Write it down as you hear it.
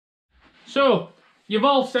So you've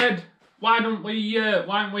all said, why don't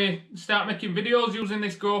we start making videos using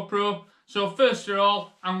this GoPro? So first of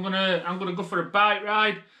all, I'm gonna go for a bike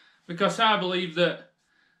ride, because I believe that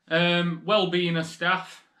well-being of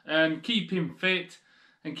staff and keeping fit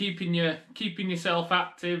and keeping yourself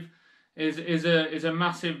active is a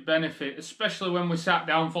massive benefit, especially when we sat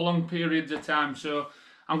down for long periods of time. So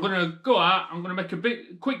I'm gonna go out. I'm gonna make a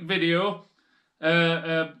quick video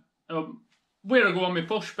where I go on my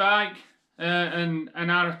push bike and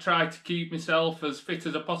I try to keep myself as fit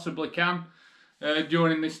as I possibly can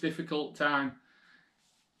during this difficult time.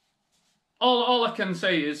 All I can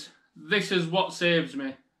say is this is what saves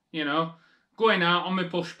me. You know, going out on my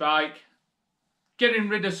push bike, getting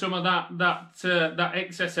rid of some of that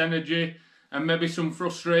excess energy and maybe some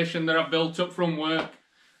frustration that I've built up from work.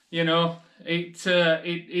 You know, it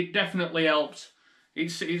definitely helps.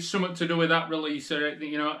 It's something to do with that releaser,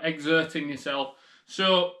 you know, exerting yourself.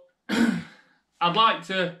 So I'd like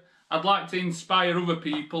to inspire other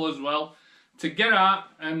people as well to get out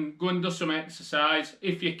and go and do some exercise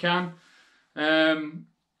if you can,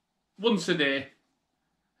 once a day.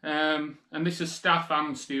 And this is staff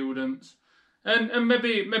and students, and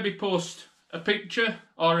maybe post a picture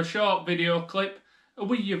or a short video clip of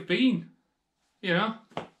where you've been. You know,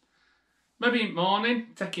 maybe in the morning,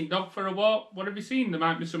 taking dog for a walk. What have you seen? There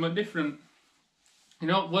might be something different. You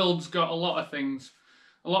know, world's got a lot of things,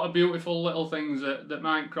 a lot of beautiful little things that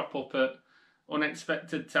might crop up at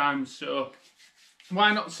unexpected times. So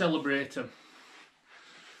why not celebrate them?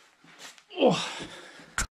 Oh.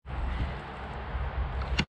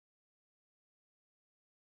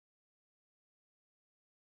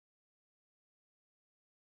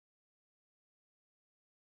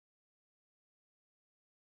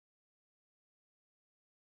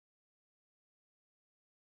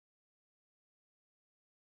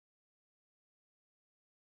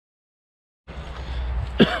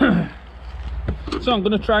 So I'm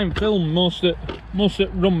going to try and film most of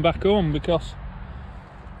run back home, because,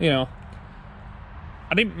 you know,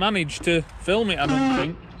 I didn't manage to film it, I don't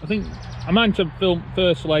think. I think I might have filmed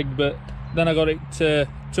first leg, but then I got it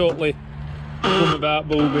totally from about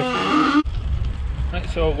booby. Right,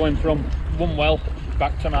 so going from Wombwell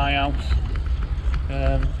back to my house,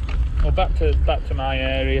 or back to my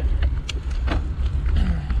area.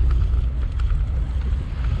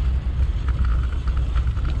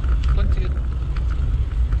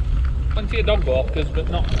 Plenty of dog walkers, but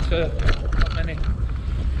not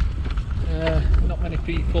many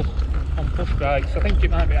people on push bikes. I think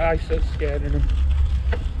it might be ice that's scaring them.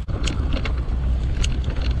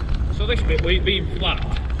 So this bit, with it being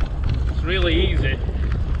flat, it's really easy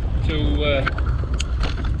to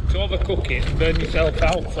overcook it and burn yourself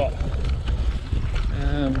out for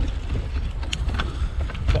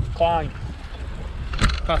climb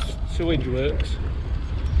past sewage works.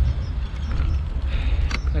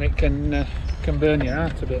 And it can burn your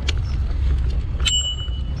heart a bit.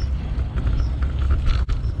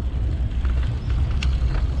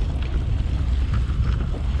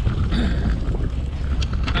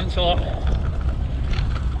 Thanks a lot.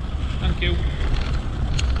 Thank you.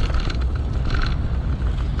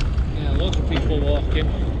 Yeah, loads of people walking.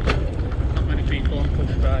 Not many people on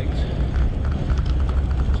push bikes.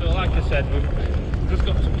 So like I said, we've just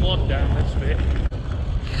got to plod down this bit.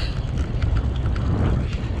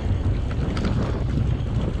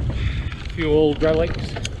 Few old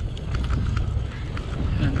relics,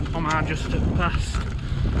 and I just past,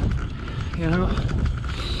 you know,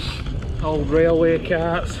 old railway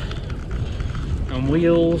carts and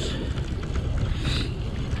wheels.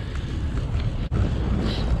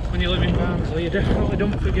 When you live in Barnsley, you definitely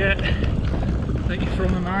don't forget that you're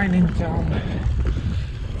from a mining town.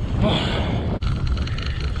 Oh.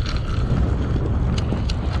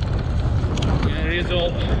 Yeah, here's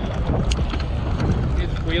all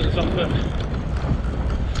wheels off at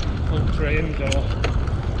old trains, or I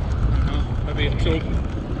don't know, maybe a tub.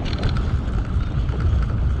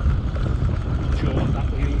 Not sure what that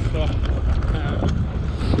wheel's for.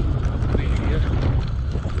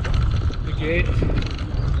 The gate,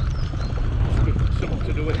 something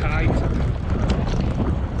to do with height.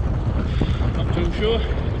 Not too sure.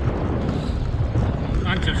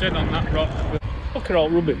 Might have said on that rock, but look at all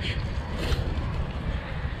rubbish.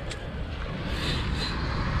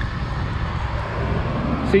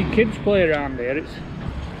 See kids play around here, it's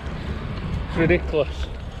ridiculous.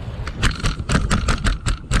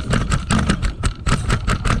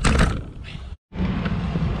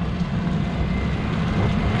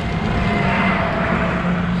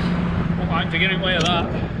 Won't like to get in the way of that.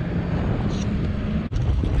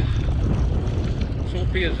 So up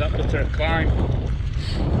here's that bit of a climb.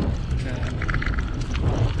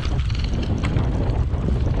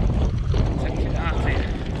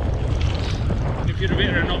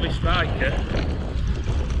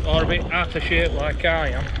 bit out of shape like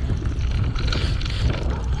I am,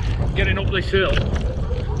 getting up this hill,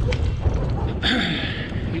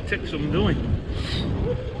 it takes some doing.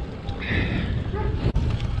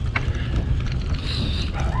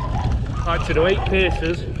 I like to do 8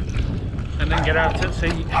 paces and then get out at sea.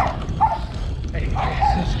 8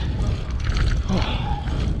 paces. Oh.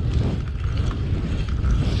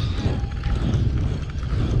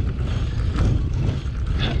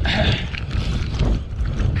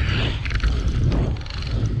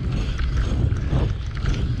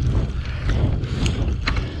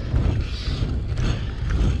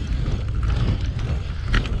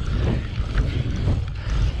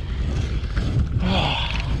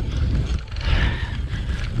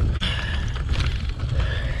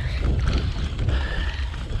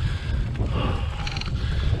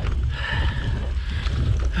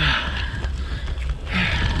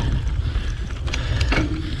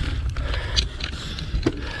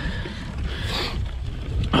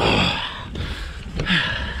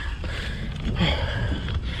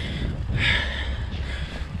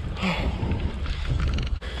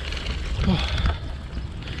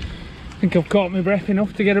 I think I've caught my breath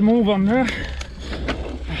enough to get a move on there.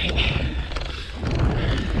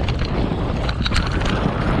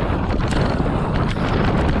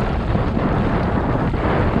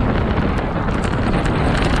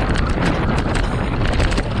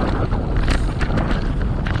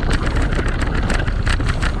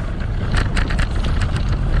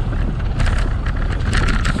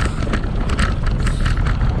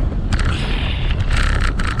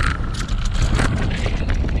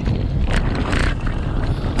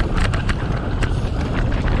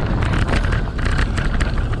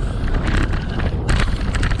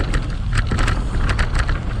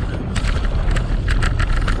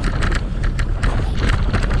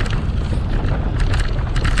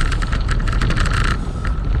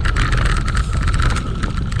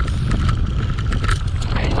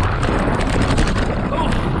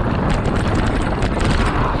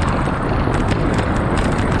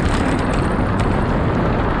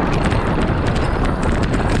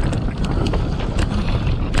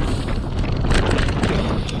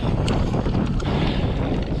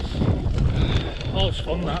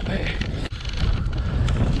 Fun that bit.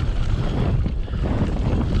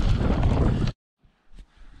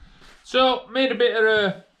 So made a bit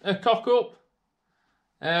of a cock up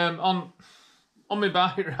on my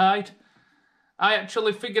bike ride. I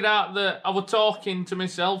actually figured out that I was talking to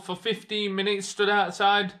myself for 15 minutes, stood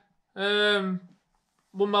outside Wombwell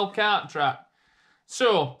Kart Track.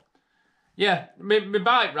 So yeah, my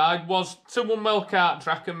bike ride was to Wombwell Kart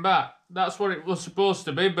Track and back. That's what it was supposed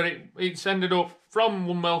to be, but it's ended up from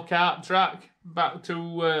Wombwell Kart Track back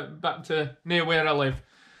to near where I live.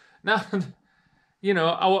 Now, you know,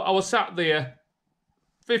 I was sat there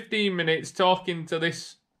 15 minutes talking to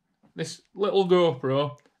this little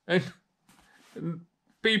GoPro, and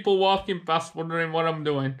people walking past wondering what I'm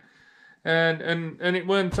doing, and it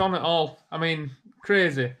weren't on at all. I mean,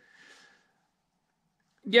 crazy.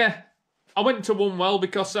 Yeah. I went to Wombwell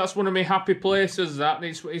because that's one of my happy places.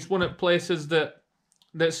 It's one of the places that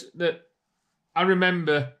I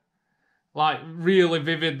remember like really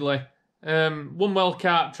vividly. Wombwell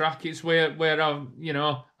Kart Track. It's where I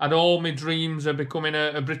had all my dreams of becoming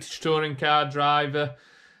a British touring car driver,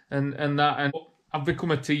 and I've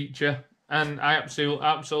become a teacher, and I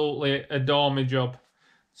absolutely adore my job.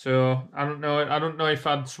 So I don't know if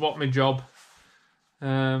I'd swap my job.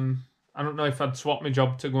 I don't know if I'd swap my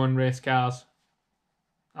job to go and race cars.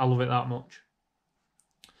 I love it that much.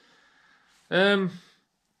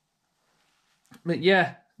 But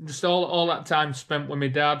yeah, just all that time spent with my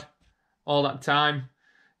dad, all that time,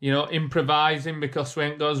 you know, improvising because we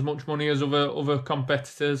ain't got as much money as other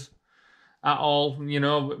competitors at all. You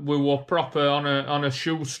know, we were proper on a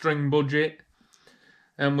shoestring budget,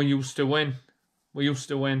 and we used to win. We used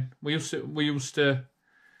to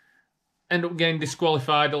end up getting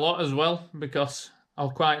disqualified a lot as well because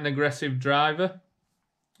I'm quite an aggressive driver.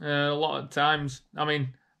 A lot of times, I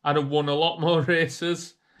mean, I'd have won a lot more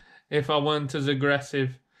races if I weren't as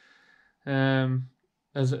aggressive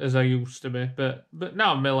as I used to be. But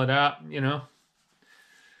now I'm mellowed out, you know,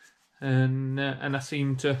 and I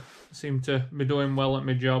seem to be doing well at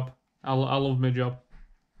my job. I love my job.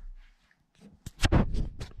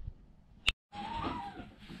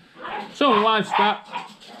 So my wife's back.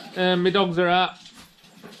 My dogs are out.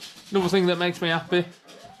 Another thing that makes me happy.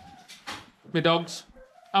 My dogs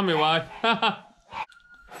and my wife.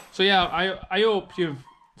 So yeah, I hope you've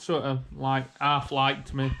sort of like half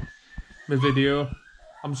liked my video.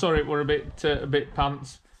 I'm sorry it were a bit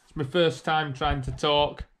pants. It's my first time trying to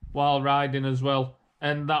talk while riding as well.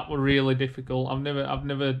 and that were really difficult. I've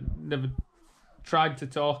never tried to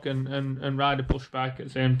talk and ride a push bike at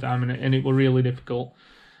the same time, and it were really difficult.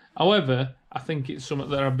 However, I think it's something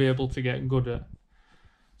that I'll be able to get good at.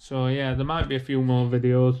 So yeah, there might be a few more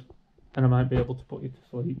videos, and I might be able to put you to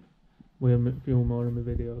sleep with a few more of my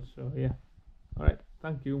videos. So yeah, alright,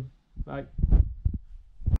 thank you, bye.